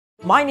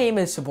My name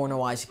is Suborno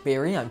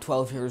Bari. I'm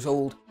 12 years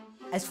old.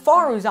 As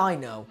far as I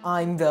know,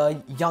 I'm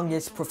the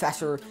youngest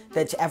professor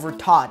that's ever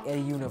taught at a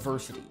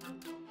university.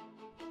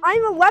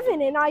 I'm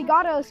 11 and I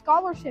got a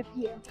scholarship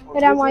here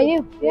at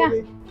NYU. Yeah.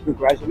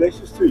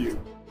 Congratulations to you.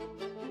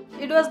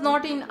 It was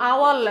not in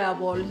our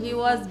level. He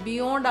was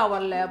beyond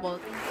our level.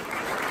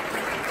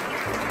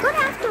 Good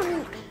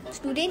afternoon,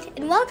 students,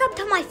 and welcome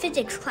to my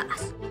physics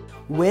class.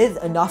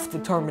 With enough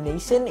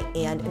determination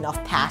and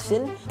enough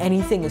passion,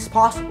 anything is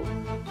possible.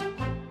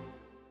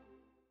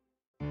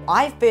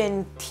 I've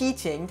been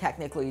teaching,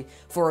 technically,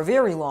 for a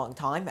very long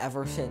time,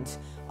 ever since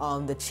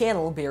the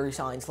channel Bari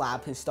Science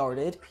Lab has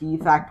started. P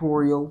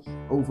factorial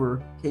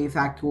over K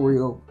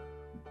factorial,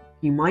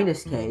 P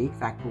minus K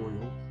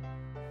factorial.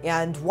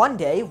 And one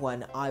day,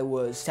 when I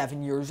was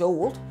 7 years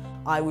old,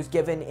 I was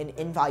given an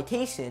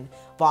invitation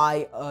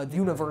by the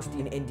university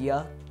in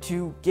India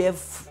to give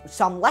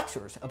some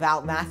lectures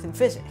about math and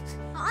physics.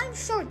 I'm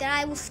sure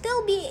that I will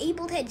still be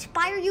able to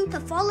inspire you to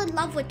fall in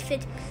love with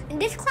physics. In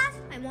this class,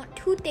 I want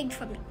two things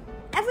from you.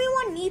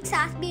 Everyone needs to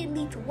ask me at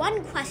least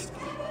one question.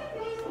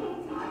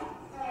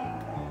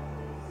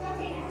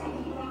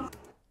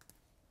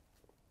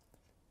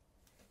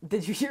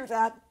 Did you hear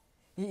that?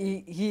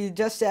 He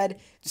just said,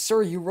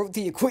 "Sir, you wrote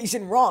the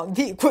equation wrong.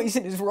 The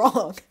equation is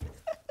wrong."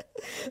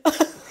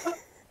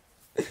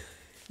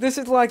 This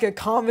is like a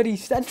Comedy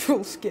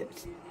Central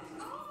skit.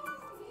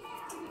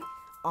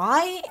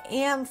 I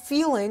am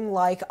feeling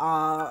like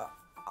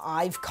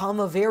I've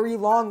come a very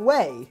long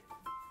way.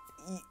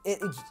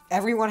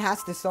 Everyone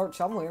has to start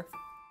somewhere.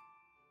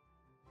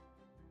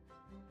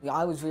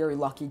 I was very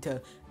lucky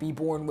to be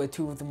born with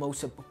two of the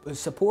most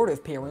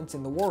supportive parents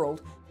in the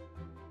world.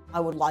 I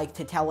would like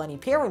to tell any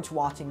parents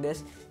watching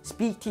this,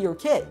 speak to your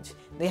kids.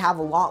 They have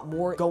a lot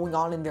more going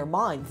on in their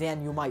mind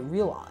than you might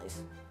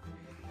realize.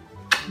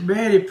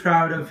 Very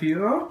proud of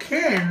you.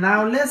 Okay,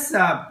 now let's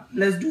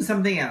do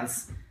something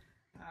else.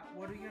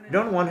 We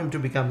don't want him to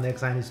become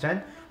next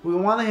Einstein. We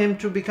want him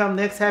to become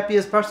next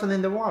happiest person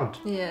in the world.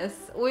 Yes,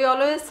 we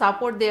always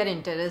support their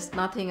interest,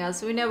 nothing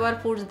else. We never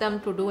push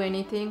them to do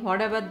anything.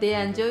 Whatever they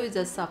enjoy, we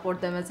just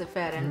support them as a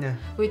parent. Yeah.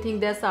 We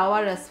think that's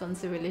our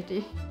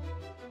responsibility.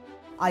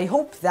 I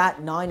hope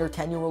that 9 or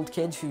 10-year-old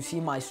kids who see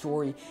my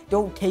story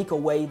don't take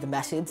away the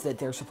message that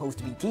they're supposed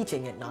to be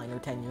teaching at 9 or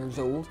 10 years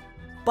old.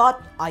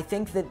 But I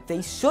think that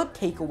they should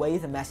take away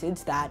the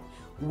message that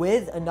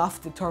with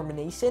enough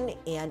determination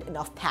and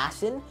enough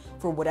passion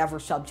for whatever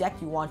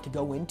subject you want to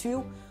go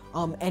into,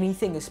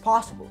 anything is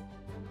possible.